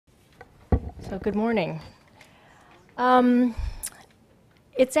So good morning.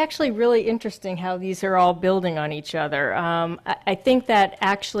 It's actually really interesting how these are all building on each other. I think that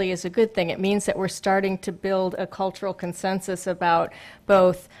actually is a good thing. It means that we're starting to build a cultural consensus about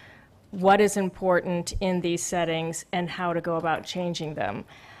both what is important in these settings and how to go about changing them.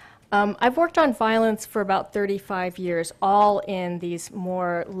 I've worked on violence for about 35 years, all in these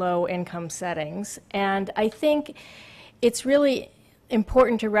more low-income settings, and I think it's really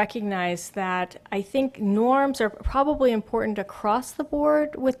important to recognize that I think norms are probably important across the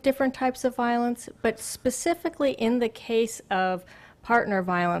board with different types of violence, but specifically in the case of partner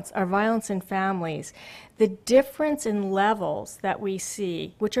violence or violence in families, the difference in levels that we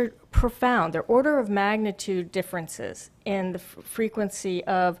see, which are profound, they're order of magnitude differences in the frequency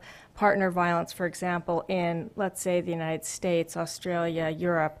of partner violence, for example, in, let's say, the United States, Australia,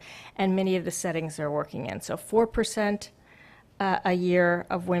 Europe, and many of the settings they're working in. So 4% a year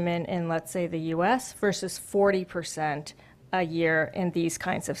of women in, let's say, the US versus 40% a year in these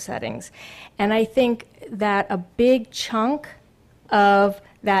kinds of settings. And I think that a big chunk of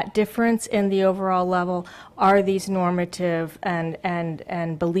that difference in the overall level are these normative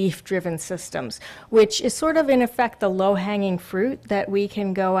and belief-driven systems, which is sort of, in effect, the low-hanging fruit that we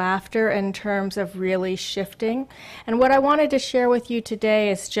can go after in terms of really shifting. And what I wanted to share with you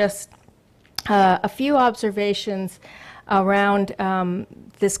today is just a few observations around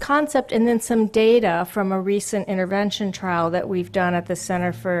this concept, and then some data from a recent intervention trial that we've done at the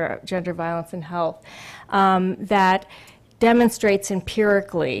Center for Gender Violence and Health that demonstrates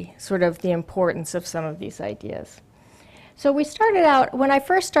empirically sort of the importance of some of these ideas. So we started out, when I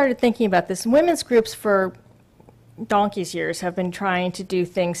first started thinking about this, women's groups for donkey's years have been trying to do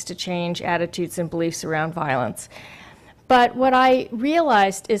things to change attitudes and beliefs around violence. But what I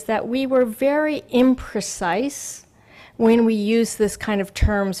realized is that we were very imprecise when we use this kind of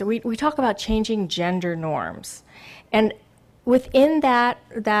terms. We talk about changing gender norms. And within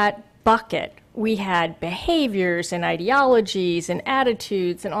that bucket, we had behaviors and ideologies and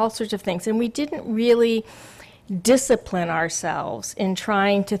attitudes and all sorts of things. And we didn't really discipline ourselves in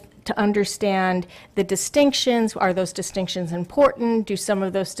trying to understand the distinctions. Are those distinctions important? Do some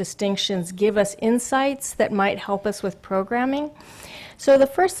of those distinctions give us insights that might help us with programming? So the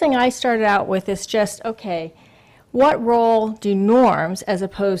first thing I started out with is just, okay, what role do norms, as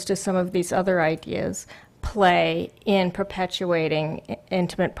opposed to some of these other ideas, play in perpetuating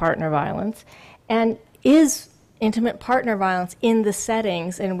intimate partner violence? And is intimate partner violence in the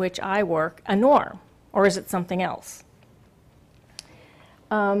settings in which I work a norm, or is it something else?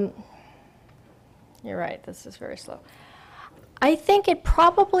 You're right, this is very slow. I think it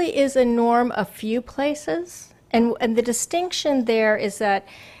probably is a norm a few places, and the distinction there is that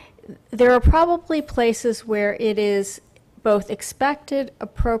there are probably places where it is both expected,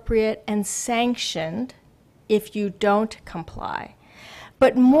 appropriate, and sanctioned if you don't comply.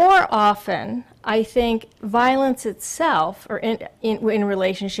 But more often, I think violence itself, or in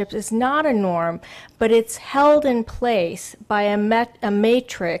relationships, is not a norm, but it's held in place by a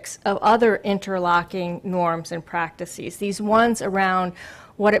matrix of other interlocking norms and practices. These ones around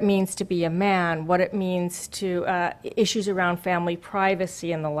what it means to be a man, what it means to issues around family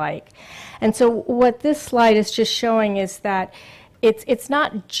privacy and the like. And so what this slide is just showing is that it's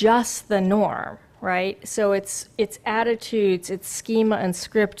not just the norm, right? So it's attitudes, it's schema and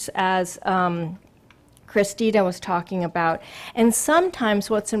scripts, as Christina was talking about. And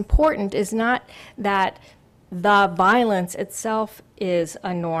sometimes what's important is not that the violence itself is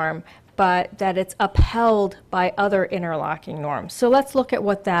a norm, but that it's upheld by other interlocking norms. So let's look at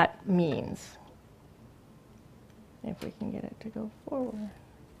what that means. If we can get it to go forward.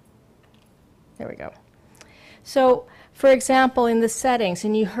 There we go. So, for example, in the settings,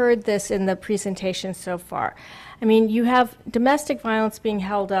 and you heard this in the presentation so far, I mean, you have domestic violence being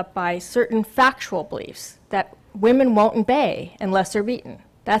held up by certain factual beliefs that women won't obey unless they're beaten.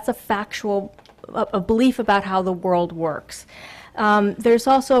 That's a factual, a belief about how the world works. There's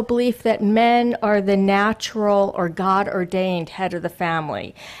also a belief that men are the natural or God-ordained head of the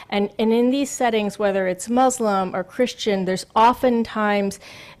family. And in these settings, whether it's Muslim or Christian, there's oftentimes,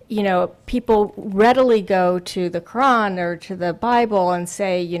 you know, people readily go to the Quran or to the Bible and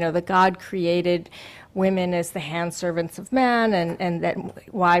say, you know, that God created women as the handservants of man, and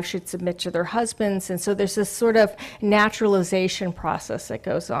that wives should submit to their husbands. And so there's this sort of naturalization process that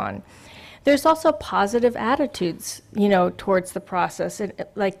goes on. There's also positive attitudes, you know, towards the process, and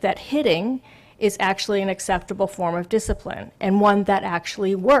like that hitting is actually an acceptable form of discipline and one that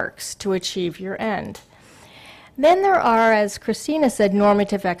actually works to achieve your end. Then there are, as Christina said,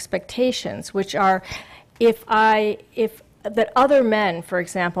 normative expectations, which are if that other men, for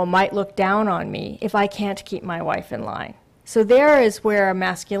example, might look down on me if I can't keep my wife in line. So there is where a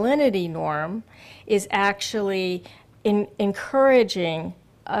masculinity norm is actually encouraging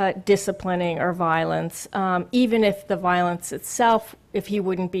disciplining or violence, even if the violence itself, if he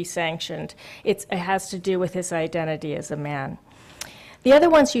wouldn't be sanctioned, it has to do with his identity as a man. The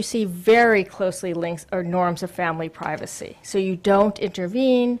other ones you see very closely linked are norms of family privacy. So you don't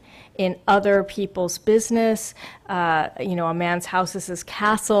intervene in other people's business. You know, a man's house is his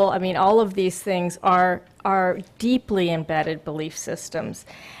castle. I mean, all of these things are deeply embedded belief systems.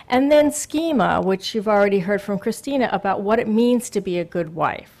 And then schema, which you've already heard from Christina about what it means to be a good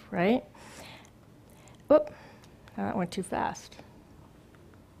wife, right? Oop, that went too fast.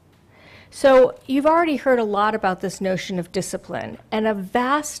 So you've already heard a lot about this notion of discipline, and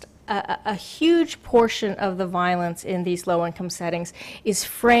a huge portion of the violence in these low-income settings is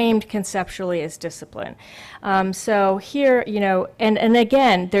framed conceptually as discipline. So here, you know, and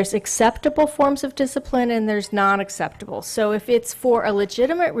again, there's acceptable forms of discipline and there's non-acceptable. So if it's for a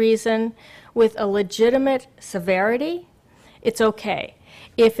legitimate reason with a legitimate severity, it's okay.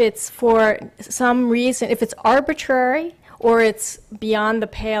 If it's for some reason, if it's arbitrary, or it's beyond the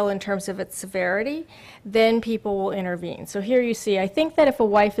pale in terms of its severity, then people will intervene. So here you see, I think that if a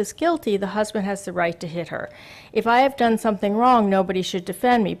wife is guilty, the husband has the right to hit her. If I have done something wrong, nobody should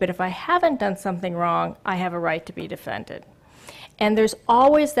defend me. But if I haven't done something wrong, I have a right to be defended. And there's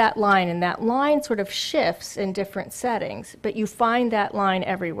always that line, and that line sort of shifts in different settings, but you find that line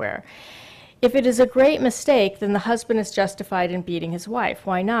everywhere. If it is a great mistake, then the husband is justified in beating his wife.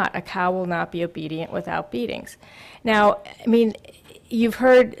 Why not? A cow will not be obedient without beatings. Now, I mean, you've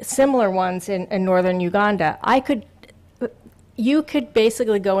heard similar ones in northern Uganda. You could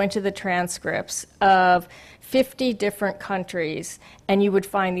basically go into the transcripts of 50 different countries and you would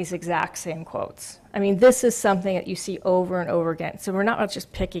find these exact same quotes. I mean, this is something that you see over and over again. So we're not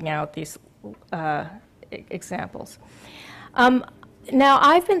just picking out these examples. Now,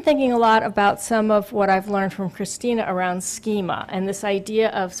 I've been thinking a lot about some of what I've learned from Christina around schema and this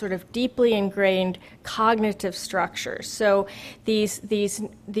idea of sort of deeply ingrained cognitive structures. So these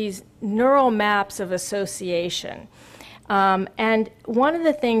neural maps of association. And one of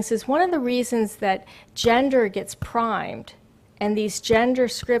the things is, one of the reasons that gender gets primed and these gender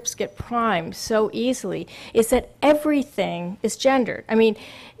scripts get primed so easily is that everything is gendered. I mean,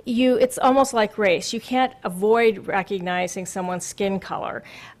 it's almost like race. You can't avoid recognizing someone's skin color.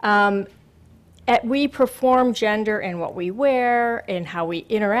 We perform gender in what we wear, in how we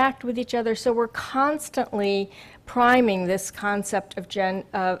interact with each other, so we're constantly priming this concept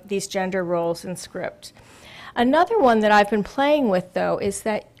of these gender roles in script. Another one that I've been playing with, though,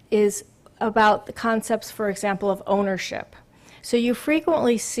 is about the concepts, for example, of ownership. So you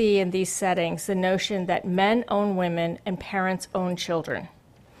frequently see in these settings the notion that men own women and parents own children.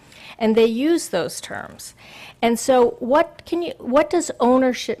 And they use those terms. And so what does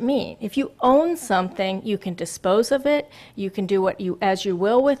ownership mean? If you own something, you can dispose of it, you can do as you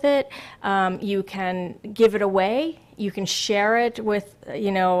will with it, you can give it away, you can share it with,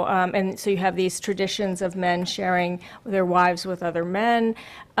 and so you have these traditions of men sharing their wives with other men.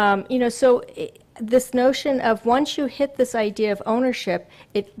 This notion of once you hit this idea of ownership,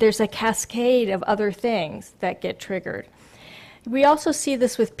 there's a cascade of other things that get triggered. We also see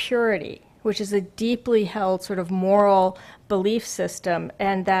this with purity, which is a deeply held sort of moral belief system,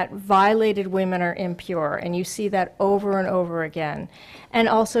 and that violated women are impure, and you see that over and over again. And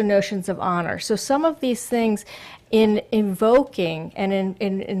also notions of honor. So some of these things in invoking and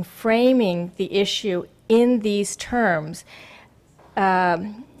in framing the issue in these terms, what's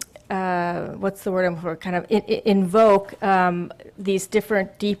the word I'm for? Kind of invoke these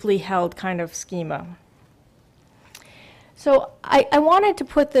different deeply held kind of schema. So I wanted to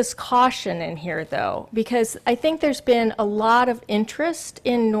put this caution in here, though, because I think there's been a lot of interest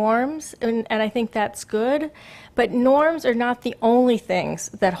in norms, and I think that's good, but norms are not the only things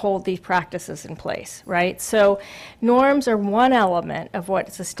that hold these practices in place, right? So norms are one element of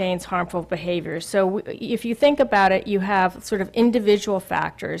what sustains harmful behaviors. So if you think about it, you have sort of individual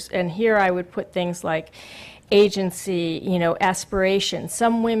factors, and here I would put things like agency, aspiration.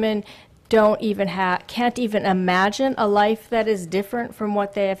 Some women can't even imagine a life that is different from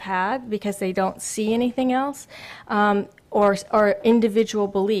what they have had because they don't see anything else, or individual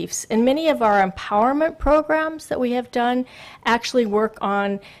beliefs. And many of our empowerment programs that we have done actually work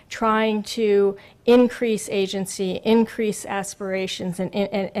on trying to increase agency, increase aspirations,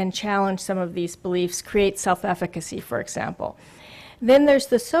 and challenge some of these beliefs, create self-efficacy, for example. Then there's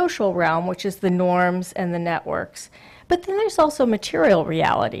the social realm, which is the norms and the networks. But then there's also material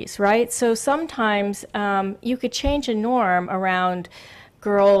realities, right? So sometimes you could change a norm around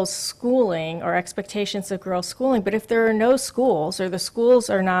girls' schooling or expectations of girls' schooling, but if there are no schools or the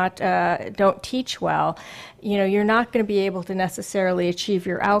schools are not don't teach well, you know, you're not going to be able to necessarily achieve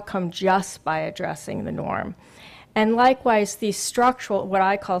your outcome just by addressing the norm. And likewise, these structural, what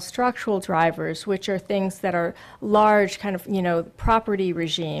I call structural drivers, which are things that are large, kind of, you know, property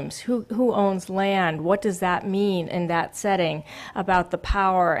regimes. Who owns land? What does that mean in that setting about the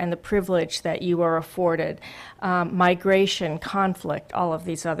power and the privilege that you are afforded? Migration, conflict, all of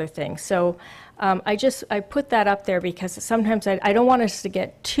these other things. So I put that up there because sometimes I don't want us to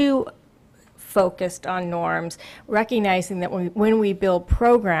get too focused on norms, recognizing that when we build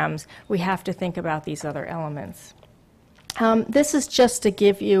programs, we have to think about these other elements. This is just to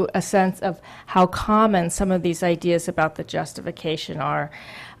give you a sense of how common some of these ideas about the justification are.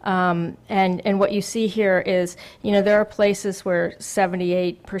 And what you see here is, you know, there are places where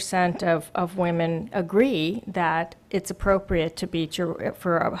 78% of women agree that it's appropriate to beat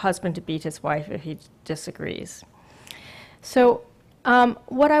for a husband to beat his wife if he disagrees. So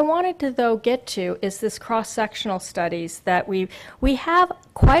what I wanted to, though, get to is this cross-sectional studies that we have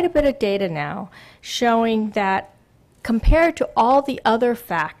quite a bit of data now showing that compared to all the other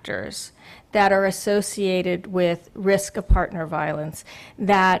factors that are associated with risk of partner violence,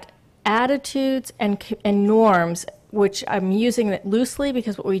 that attitudes and norms, which I'm using it loosely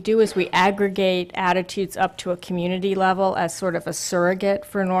because what we do is we aggregate attitudes up to a community level as sort of a surrogate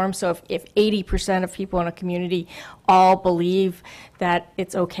for norms. So if 80% of people in a community all believe that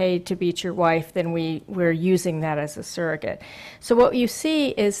it's okay to beat your wife, then we're using that as a surrogate. So what you see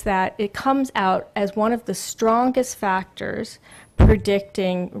is that it comes out as one of the strongest factors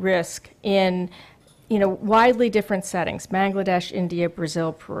predicting risk in, you know, widely different settings: Bangladesh, India,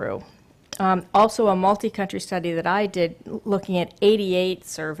 Brazil, Peru. Also a multi-country study that I did looking at 88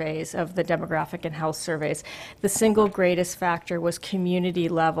 surveys of the demographic and health surveys. The single greatest factor was community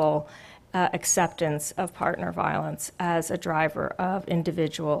level acceptance of partner violence as a driver of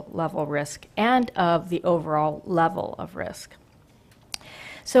individual level risk and of the overall level of risk.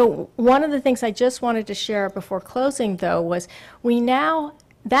 So one of the things I just wanted to share before closing, though, was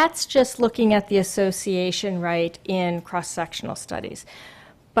that's just looking at the association, right, in cross-sectional studies.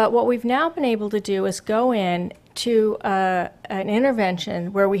 But what we've now been able to do is go in to an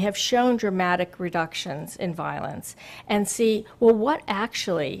intervention where we have shown dramatic reductions in violence and see, well, what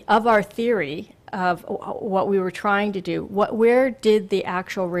actually, of our theory of what we were trying to do, where did the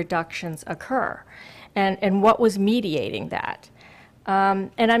actual reductions occur, and what was mediating that?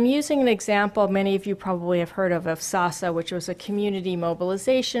 And I'm using an example many of you probably have heard of SASA, which was a community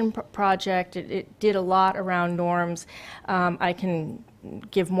mobilization project. It did a lot around norms. I can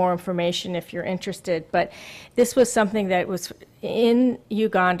give more information if you're interested, but this was something that was in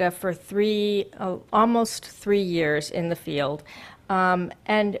Uganda for almost 3 years in the field. And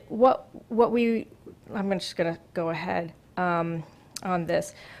I'm just going to go ahead on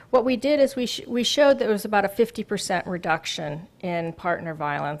this. What we did is we showed that there was about a 50% reduction in partner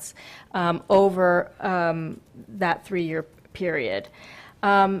violence over that 3-year period.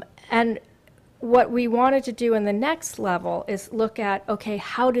 And what we wanted to do in the next level is look at, okay,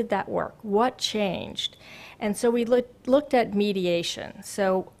 how did that work? What changed? And so we looked at mediation.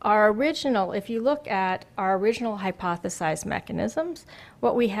 So if you look at our original hypothesized mechanisms,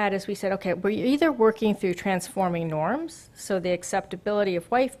 what we had is we said, okay, we're either working through transforming norms, so the acceptability of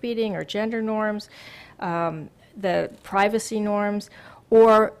wife beating or gender norms, the privacy norms,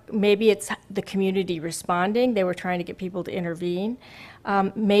 or maybe it's the community responding. They were trying to get people to intervene.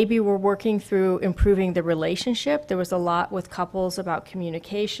 Maybe we're working through improving the relationship. There was a lot with couples about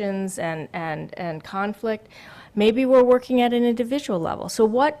communications and conflict. Maybe we're working at an individual level. So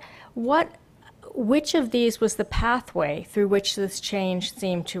which of these was the pathway through which this change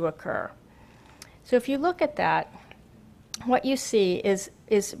seemed to occur? So if you look at that, what you see is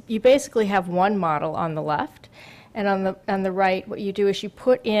you basically have one model on the left, and on the right, what you do is you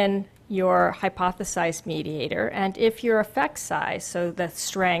put in your hypothesized mediator, and if your effect size, so the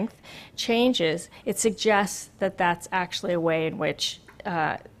strength, changes, it suggests that that's actually a way in which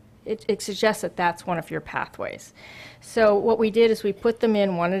it suggests that that's one of your pathways. So what we did is we put them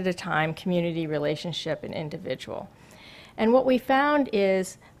in one at a time: community, relationship, and individual. And what we found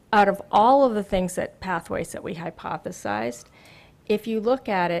is, out of all of the pathways that we hypothesized, if you look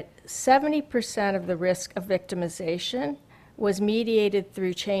at it, 70% of the risk of victimization was mediated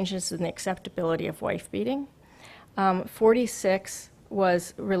through changes in the acceptability of wife beating. 46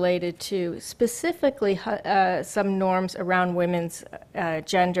 was related to specifically some norms around women's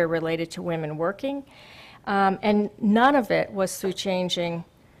gender related to women working, and none of it was through changing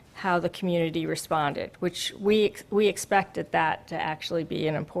how the community responded, which we expected that to actually be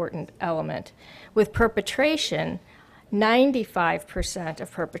an important element. With perpetration, 95%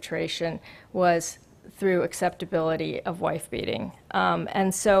 of perpetration was through acceptability of wife beating.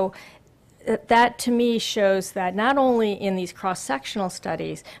 And so that to me shows that not only in these cross-sectional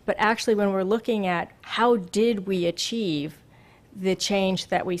studies, but actually when we're looking at how did we achieve the change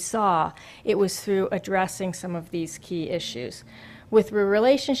that we saw, it was through addressing some of these key issues. With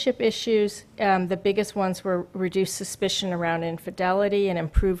relationship issues, the biggest ones were reduced suspicion around infidelity and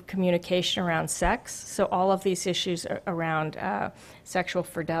improved communication around sex. So all of these issues are around sexual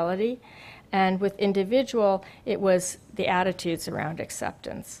fidelity. And with individual, it was the attitudes around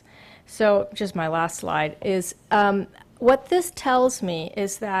acceptance. So just my last slide is what this tells me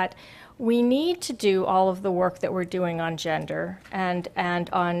is that we need to do all of the work that we're doing on gender and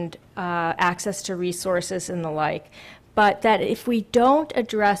on access to resources and the like, but that if we don't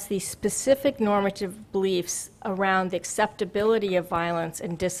address these specific normative beliefs around the acceptability of violence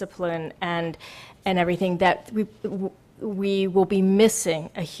and discipline and everything, that we will be missing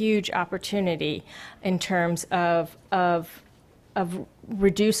a huge opportunity in terms of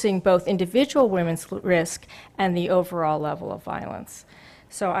reducing both individual women's risk and the overall level of violence.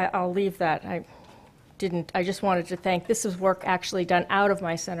 So I'll leave that. I just wanted to thank, this is work actually done out of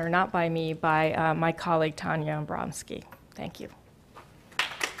my center, not by me, by my colleague Tanya Abramsky. Thank you.